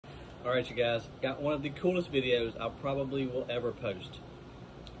Alright you guys, got one of the coolest videos I probably will ever post.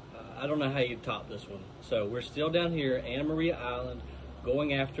 I don't know how you top this one. So we're still down here at Anna Maria Island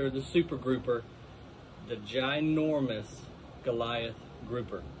going after the super grouper, the ginormous Goliath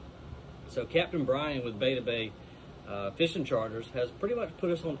grouper. So Captain Brian with Beta Bay Fishing Charters has pretty much put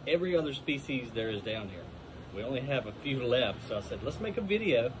us on every other species there is down here. We only have a few left, so I said let's make a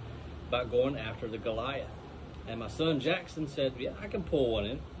video about going after the Goliath. And my son Jackson said, yeah, I can pull one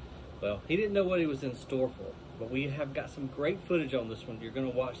in. Well, he didn't know what he was in store for, but we have got some great footage on this one. You're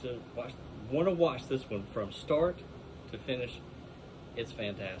going to want to watch this one from start to finish. It's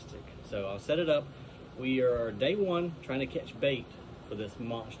fantastic. So I'll set it up. We are day one trying to catch bait for this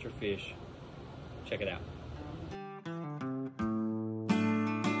monster fish. Check it out.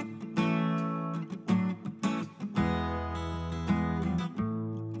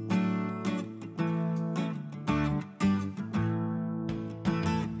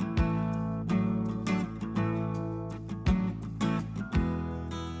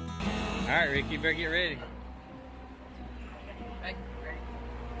 All right, Rick, you better get ready. Ready.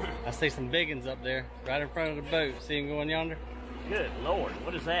 I see some big ones up there, right in front of the boat. See them going yonder? Good Lord,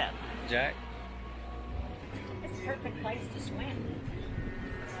 what is that? Jack. It's a perfect place to swim.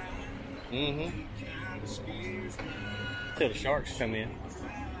 Till the sharks come in.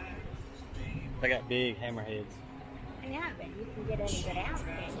 They got big hammerheads. Yeah, but you can get any good out,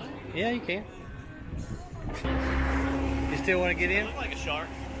 can't you? Yeah, you can. You still want to get in? Look like a shark.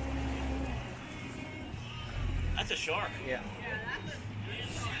 That's a shark. Yeah.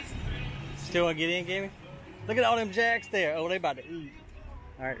 Still want to get in, Gammy? Look at all them jacks there. Oh, they about to eat.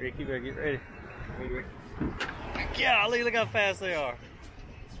 All right, Rick, you better get ready. Golly, look how fast they are.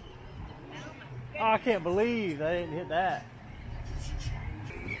 Oh, I can't believe they didn't hit that.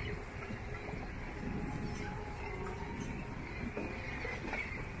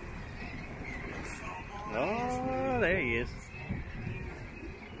 Oh, there he is.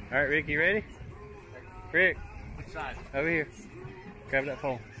 All right, Rick, you ready? Rick. Which side? Over here. Grab that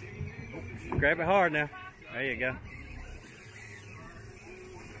pole. Grab it hard now. There you go.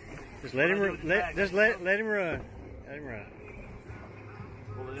 Just let him let him run. Let him run.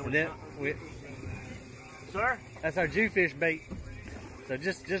 And then Sir? That's our Jewfish bait. So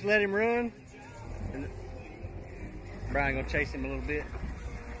just let him run. And Brian gonna chase him a little bit.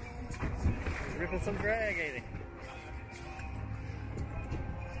 He's ripping some drag, ain't he?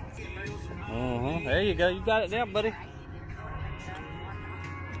 There you go. You got it now, buddy.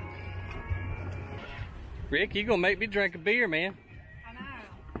 Rick, you gonna make me drink a beer, man. I know.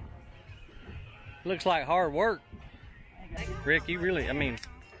 Looks like hard work. Rick, you really, I mean,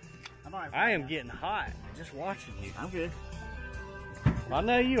 I am getting hot just watching you. I'm good. I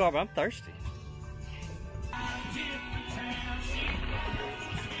know you are, but I'm thirsty.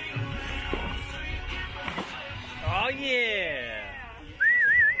 Oh, yeah.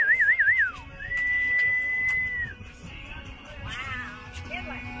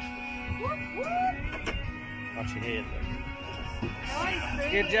 Watch your head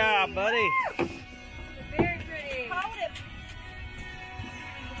there. Good job, buddy. Very pretty. Hold it.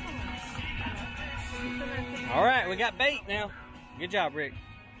 All right, we got bait now. Good job, Rick.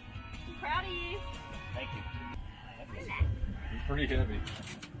 I'm proud of you. Thank you. It's pretty heavy.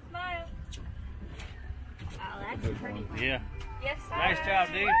 Smile. Oh, that's pretty. Yeah. Yes, sir. Nice job,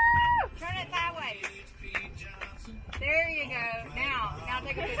 dude. Woo! Turn it sideways. There you go. Now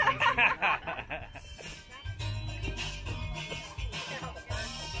take a picture.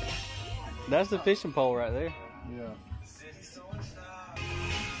 That's the fishing pole right there. Yeah.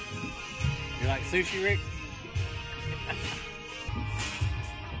 You like sushi, Rick?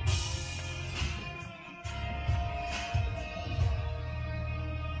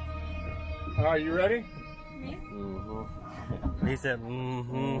 All right, you ready? He said,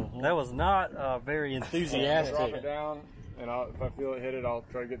 That was not very enthusiastic. Drop it down, and if I feel it hit it, I'll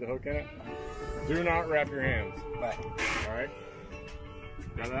try to get the hook in it. Do not wrap your hands. Back. All right?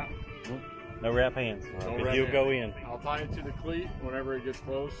 Got that? No wrap hands. Don't Because wrap you'll hands. go in. I'll tie it to the cleat whenever it gets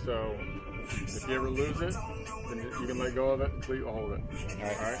close, so if you ever lose it, then you can let go of it, the cleat will hold it. All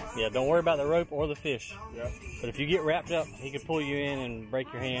right? Yeah, don't worry about the rope or the fish. Yep. But if you get wrapped up, he could pull you in and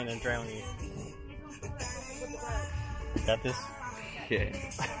break your hand and drown you. Got this? Yeah.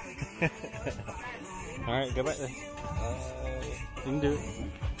 All right, go back there. You can do it.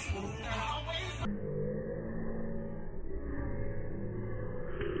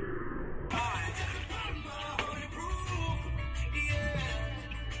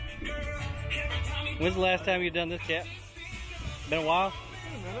 When's the last time you've done this, Cap? Been a while?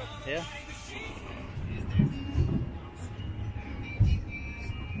 Been a minute. Yeah.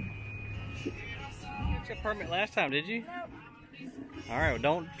 get a permit last time, did you? Nope. All right, well,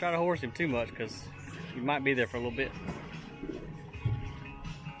 don't try to horse him too much because you might be there for a little bit.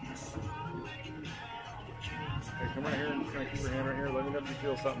 Hey, come right here and just kind of keep your hand right here. Let me know if you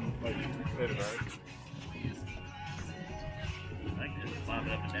feel something like excited about it. I can just climb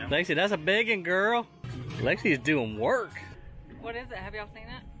it up and down. Lexi, that's a big one, girl. Lexi's doing work. What is it? Have y'all seen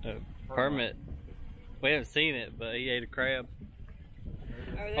it? Permit. We haven't seen it, but he ate a crab.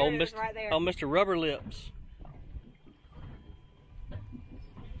 Oh, there Oh, it is, Mr. right there. Oh, Mr. Rubber Lips.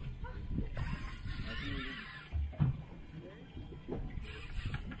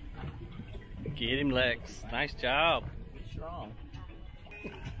 Get him, Lex. Nice job. Strong.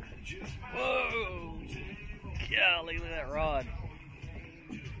 Whoa! Golly, look at that rod.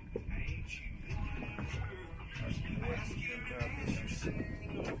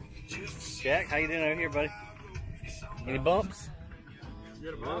 Jack, how you doing over here, buddy? Any bumps?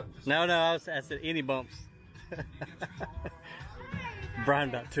 You got a bump? No, I said any bumps. Brian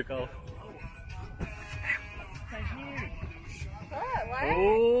about took off. What?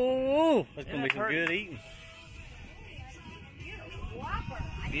 Oh, that's gonna Yeah, be some hurt. good eating. Whopper.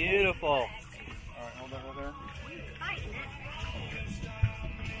 Beautiful. All right, hold that right there.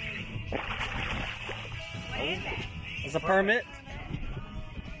 What is that? It's a permit.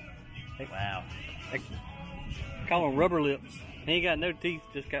 Wow. They call him Rubber Lips. He ain't got no teeth,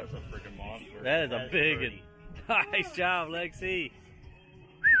 just got. That's a freaking monster. That is That a is big pretty. one. Nice job, Lexi. That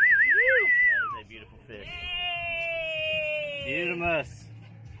is a beautiful fish. Beautimus.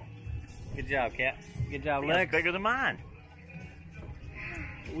 Good job, Cap. Good job, That's Lex. bigger than mine.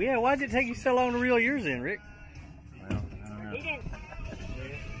 Yeah, why did it take you so long to reel yours in, Rick? Well, I don't know. He didn't.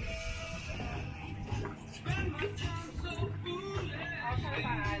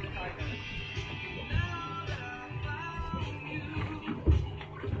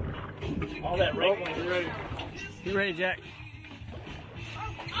 All that Oh, rake. you ready? You ready, Jack?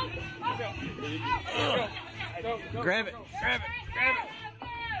 Grab it. Grab it. Grab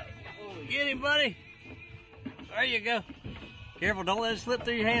it. Get him, buddy. There you go. Careful, don't let it slip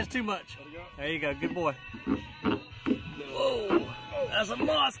through your hands too much. There you go. Good boy. Whoa, that's a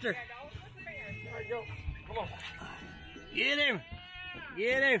monster. There you go. Come on. Get him.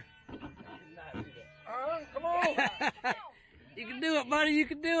 Get him. Come on. You can do it, buddy. You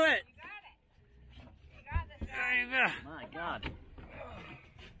can do it. You got this. There you go. My God.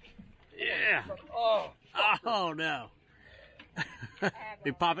 Yeah. Oh. Oh, no.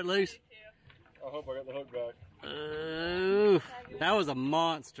 You pop it loose? I hope I got the hook back. Ooh, that was a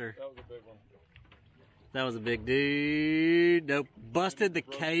monster. That was a big one. That was a big dude. Nope. Busted the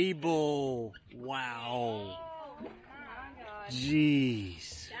cable. Wow. Oh my God.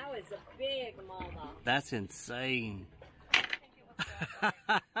 Jeez. That was a big mama. That's insane. Like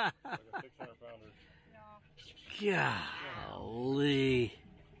a 600-pounder. Golly.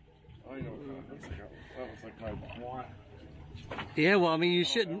 I don't even know what that looks like. That was like my want. Yeah, well, I mean, you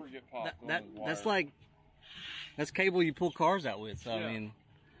Don't shouldn't. ever get popped on That's with wire. like, that's cable you pull cars out with. So, Yeah. I mean,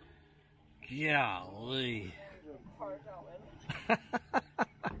 golly.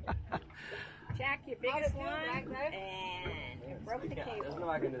 Jack, your biggest one, and you broke the cable. no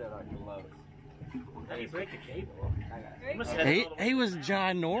I can do that like the lowest. How do you break the cable? You must have He, all the- he was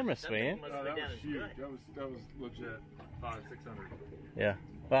ginormous, that thing man. must No, have that been down was his huge. gut. That was legit 500-600. Yeah.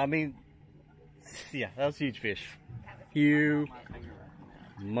 Well, I mean, yeah, that was a huge fish. Humongous.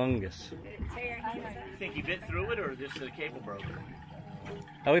 You think he bit through it, or just the cable broke?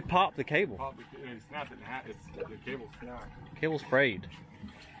 Oh, we popped the cable. Probably and he snapped it in half. The cable snapped. Cable's frayed.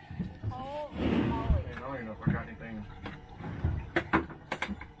 Holy And I don't even know if I got anything.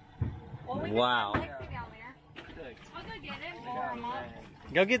 moly. Wow. Lexi down there. I'll go get him.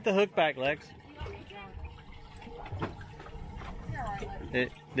 Go get the hook back, Lex. It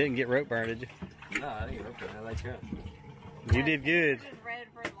didn't get rope burn, did you? No, I didn't get I like that. You did good. Just read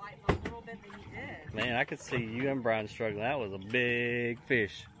for the lights a little bit that you did. Man, I could see you and Brian struggling. That was a big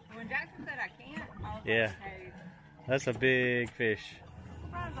fish. When Jackson said I can't, I was Yeah. like, okay. That's a big fish.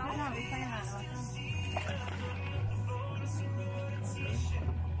 Brian's all not be saying that.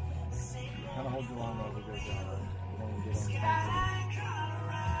 Kind of hold your line over there, John. Don't get on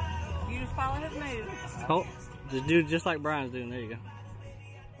You just follow his move. Oh, just do just like Brian's doing. There you go.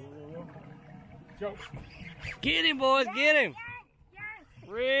 Go. Get him, boys. Get him. Yes.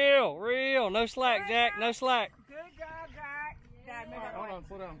 Real. No slack, Jack. No slack. Good job, Jack. Dad, move that Hold way. on,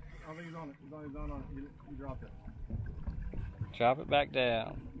 slow down. I don't think he's on it. He's not on it. You dropped it. Drop it back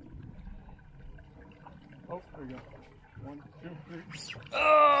down. Oh, there you go. 1, 2, 3.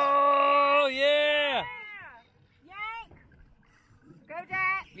 Oh, yeah. Yank. Go,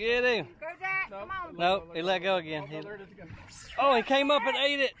 Jack. Get him. Go, Jack. Come on. Nope, he let go again. Oh, there it is again. Oh, he came up and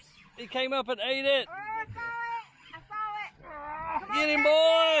ate it. He came up and ate it. Oh, I saw it. I saw it. Come Get on, him, Jack.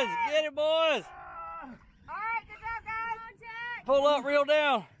 boys. Get him, boys. All right, good job, guys. Come on, Jack. Pull up, reel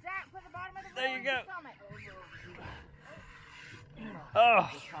down. Jack, put the bottom of the There you reel go. in the stomach. Oh,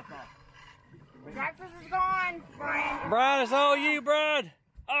 Jack's is gone, Brian. Brian, it's all you, Brian.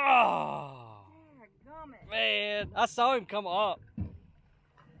 Oh, Gummit. man. I saw him come up.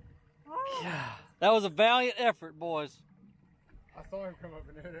 Oh. Yeah, that was a valiant effort, boys. I saw him come up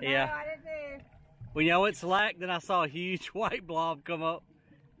and hit it. Yeah. No, I did too. When y'all went slack, then I saw a huge white blob come up.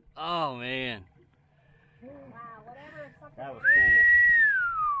 Oh, man. Wow, whatever. That was cool.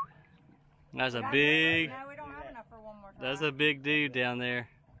 That's a big, No, we don't have enough for one more try. that's a big dude down there.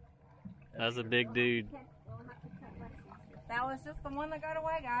 That's a big dude. That was just the one that got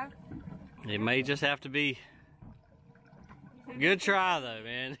away, guys. It may just have to be. Good try, though,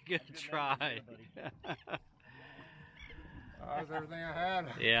 man. Good try. That was everything I had.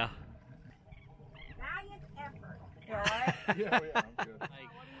 Yeah. Valiant effort. You all right? Yeah, I'm good. What are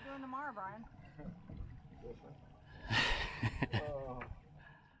you doing tomorrow, Brian? Oh.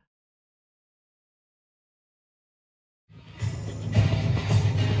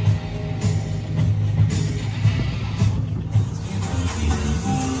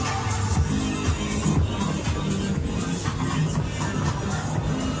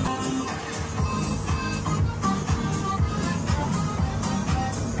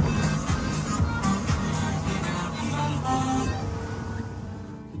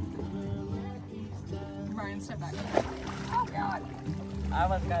 Brian, step back. Oh, God. I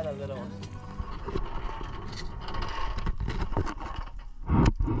was kind of little.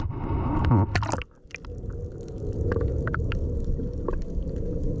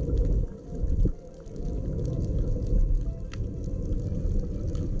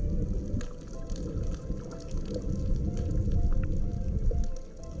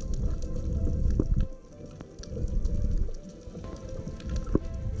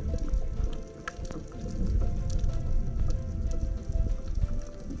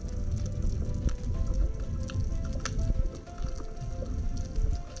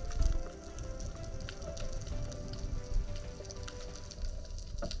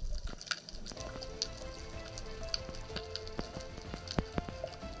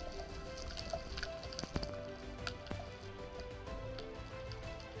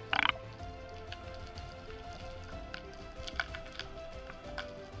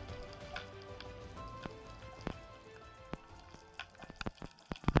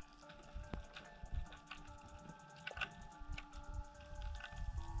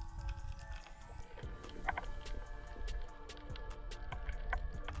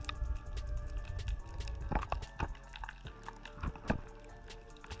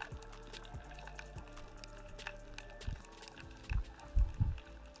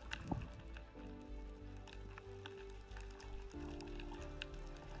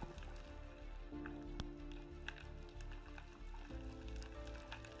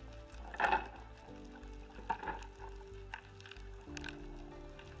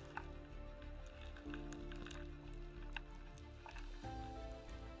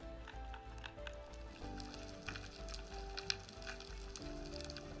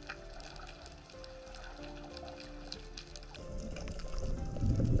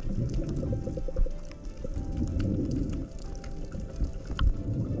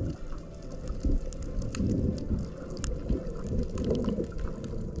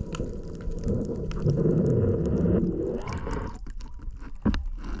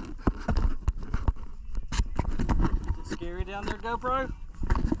 Scary down there, GoPro?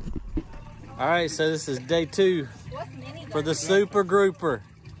 All right, so this is day 2 for the super grouper.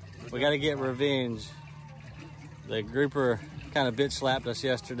 We got to get revenge. The grouper kind of bitch slapped us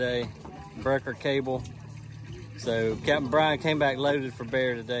yesterday, broke our cable. So Capt.Brian came back loaded for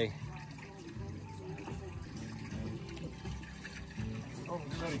bear today.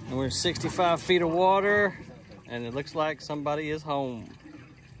 And we're 65 feet of water, and it looks like somebody is home.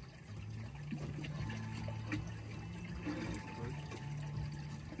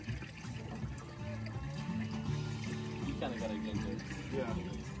 You kind of got to get there.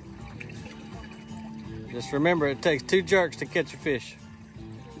 Yeah. Just remember, it takes 2 jerks to catch a fish.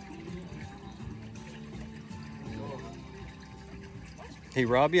 He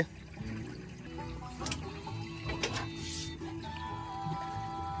rob you?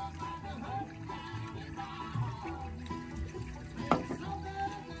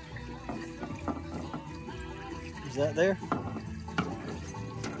 Is that there?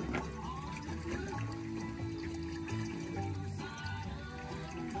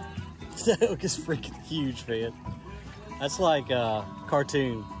 That hook is freaking huge, man. That's like a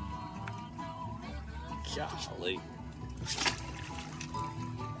cartoon. Golly.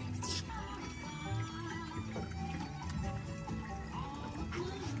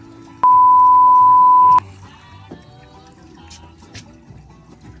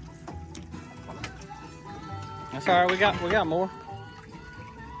 That's all right. We got more.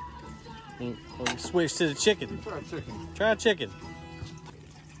 We'll switch to the chicken. Try chicken.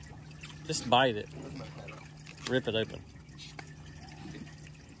 Just bite it. Rip it open.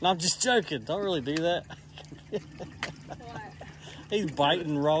 No, I'm just joking. Don't really do that. He's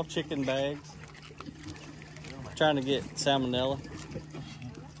biting raw chicken bags. Trying to get salmonella.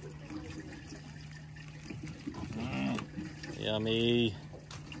 Yummy.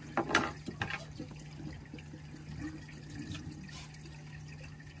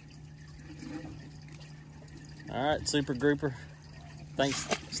 All right, super grouper.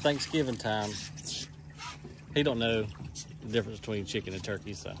 It's Thanksgiving time. He don't know the difference between chicken and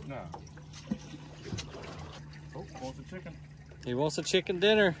turkey, so. No. Oh, wants a chicken. He wants a chicken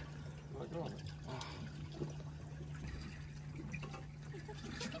dinner.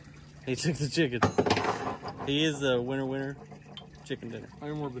 He took the chicken. He is the winner chicken dinner. How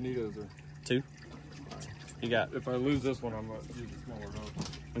many more bonitas are? 2. You got. If I lose this one, I'm gonna use a smaller hook.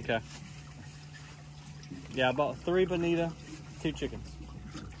 Okay. Yeah, I bought 3 bonita, 2 chickens.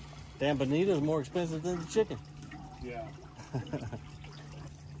 Damn, bonita is more expensive than the chicken. Yeah.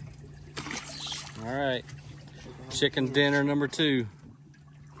 All right. Chicken dinner number 2.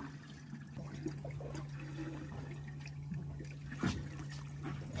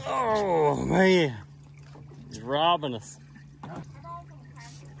 Oh, man. He's robbing us. All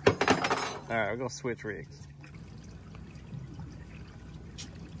right, we're going to switch rigs.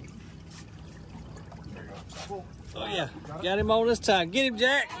 Oh, yeah. Got him on this time. Get him,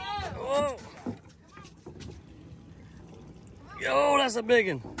 Jack. Whoa. Yo, that's a big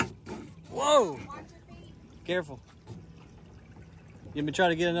one. Whoa. Careful. You want me to try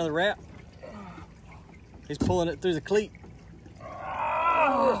to get another wrap? He's pulling it through the cleat.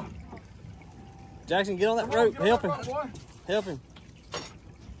 Jackson, get on that rope. Help him. Help him.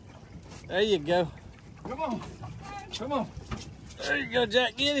 There you go. Come on. Come on. There you go,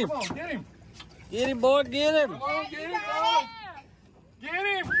 Jack. Get him. Come on, get him. Get him, boy. Get him. Come on, get him. Son. Get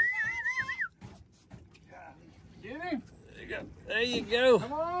him. Get him. There you go.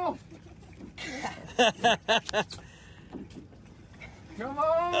 Come on. Come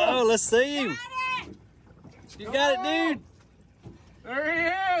on. Oh, let's see him. You got it, dude. There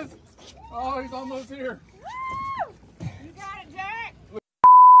he is. Oh, he's almost here. You got it, Jack.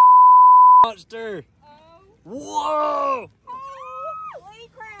 Monster. Whoa. Holy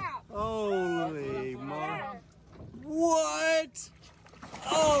crap. Holy moly. What?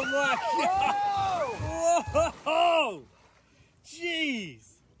 Oh my God. Whoa. Jeez.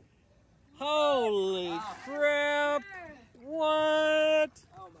 Holy crap. What?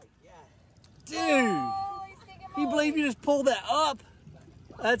 Oh my God. Dude. Holy stinking Can you moly. believe you just pulled that up?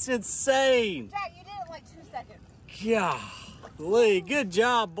 That's insane. Jack, you did it in like 2 seconds. Golly, good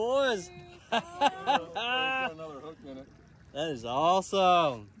job, boys. Another hook in it. That is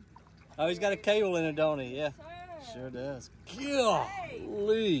awesome. Oh, he's got a cable in it, don't he? Yeah, sure does.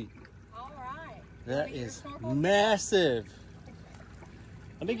 Golly. All right. That is massive.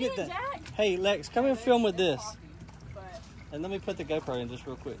 Let me get that. Jack. Hey, Lex, come and film with this. And let me put the GoPro in just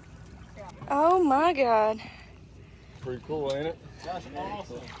real quick. Oh my God. Pretty cool, ain't it? That's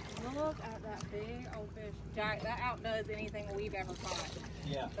awesome. Look at that big old fish. Jack, that outdoes anything we've ever caught.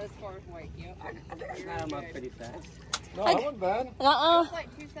 Yeah. As far as weight, yep. Got him up pretty fast. No, that wasn't bad. It's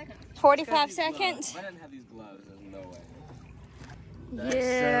like 2 seconds. 45 seconds. I didn't have these gloves. There's no way. That's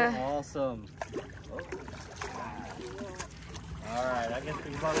Yeah. so awesome. All right, I guess we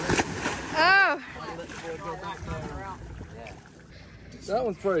can probably Oh, That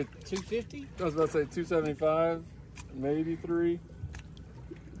one's probably, 250. I was about to say 275, maybe 3.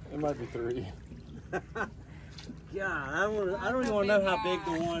 It might be 3. Yeah, I don't even want to know how big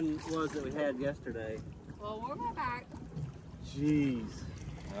the one was that we had yesterday. Well, we'll go back. Jeez.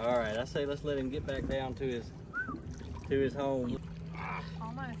 All right, I say let's let him get back down to his home.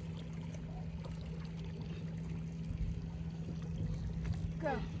 Almost.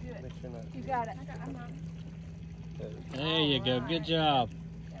 Go. Do it. You got it. There you go. Good job.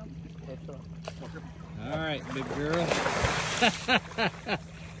 All right, big girl.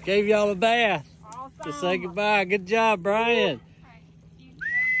 Gave y'all a bath to say goodbye. Good job, Brian.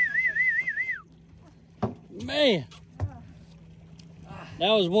 Man, that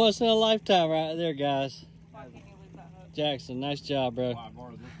was once in a lifetime right there, guys. Jackson, nice job, bro.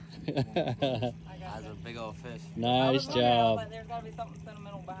 That's a big old fish. Nice job. There's got to be something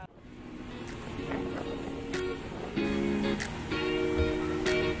sentimental behind.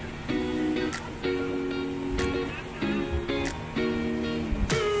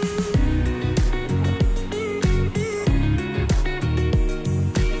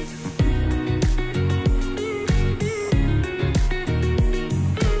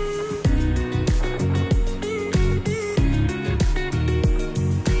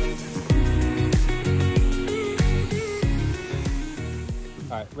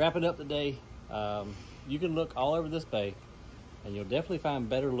 Wrapping up the day, you can look all over this bay and you'll definitely find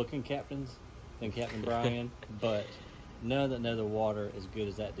better looking captains than Captain Brian, but none that know the water as good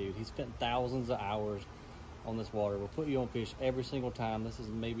as that dude. He spent thousands of hours on this water. We'll put you on fish every single time. This is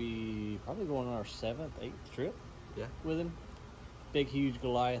probably going on our 7th, 8th trip with him. Big, huge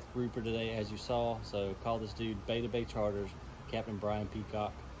Goliath grouper today, as you saw. So call this dude Bay to Bay Charters, Capt.Brian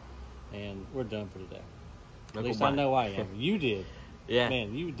Peacock, and we're done for today. At least I know I am. You did. Yeah.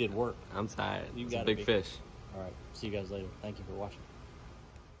 Man, you did work. I'm tired. You it's a got big fish. All right. See you guys later. Thank you for watching.